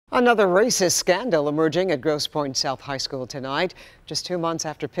Another racist scandal emerging at Grosse Pointe South High School tonight. Just 2 months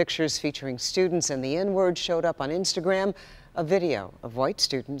after pictures featuring students and the N-word showed up on Instagram, a video of white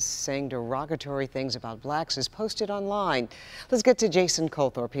students saying derogatory things about blacks is posted online. Let's get to Jason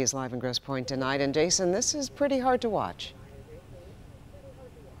Colthorpe. He is live in Grosse Pointe tonight. And Jason, this is pretty hard to watch.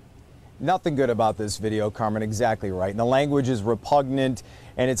 Nothing good about this video, Carmen. Exactly right. And the language is repugnant,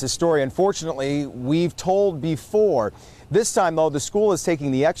 and it's a story, unfortunately, we've told before. This time, though, the school is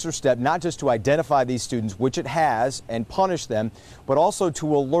taking the extra step not just to identify these students, which it has, and punish them, but also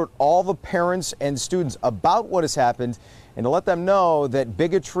to alert all the parents and students about what has happened and to let them know that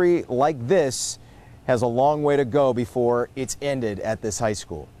bigotry like this has a long way to go before it's ended at this high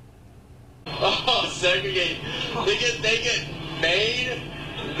school. Oh, segregate. They get made.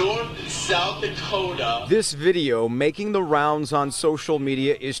 North and South Dakota. This video making the rounds on social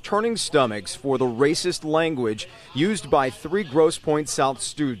media is turning stomachs for the racist language used by 3 Grosse Pointe South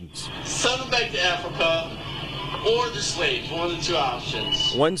students. Send them back to Africa or the slaves, one of the 2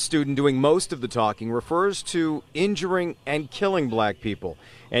 options. One student doing most of the talking refers to injuring and killing black people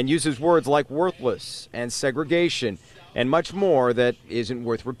and uses words like worthless and segregation and much more that isn't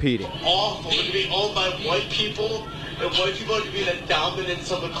worth repeating. Awful to be owned by white people, and white people are to be the dominance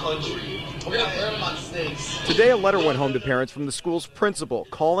of the country. We're going to burn them on stakes. Today, a letter went home to parents from the school's principal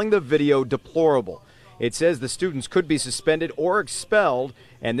calling the video deplorable. It says the students could be suspended or expelled,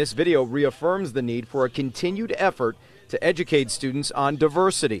 and this video reaffirms the need for a continued effort to educate students on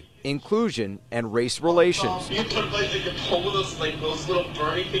diversity, inclusion, and race relations. You put like you pull those little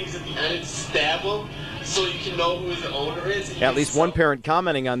burning things at the end and stab them so you can know who the owner is. At least one parent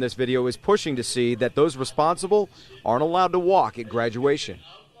commenting on this video is pushing to see that those responsible aren't allowed to walk at graduation.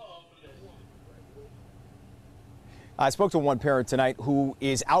 I spoke to one parent tonight who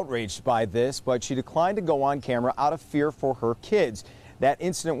is outraged by this, but she declined to go on camera out of fear for her kids. That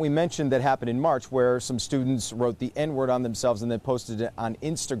incident we mentioned that happened in March where some students wrote the N-word on themselves and then posted it on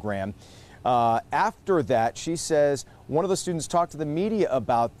Instagram. After that, she says one of the students talked to the media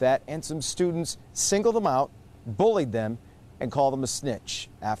about that, and some students singled them out, bullied them, and called them a snitch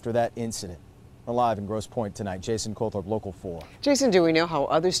after that incident. We're live in Grosse Pointe tonight. Jason Colthorpe, Local 4. Jason, do we know how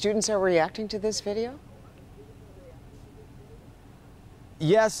other students are reacting to this video?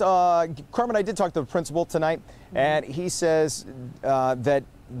 Yes, Carmen, I did talk to the principal tonight, and he says that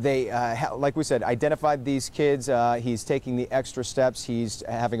they, like we said, identified these kids. He's taking the extra steps. He's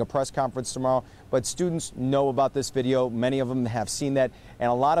having a press conference tomorrow. But students know about this video. Many of them have seen that,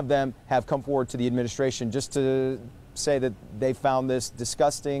 and a lot of them have come forward to the administration just to say that they found this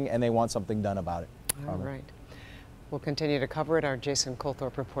disgusting and they want something done about it. All right. We'll continue to cover it. Our Jason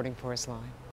Colthorpe reporting for us live.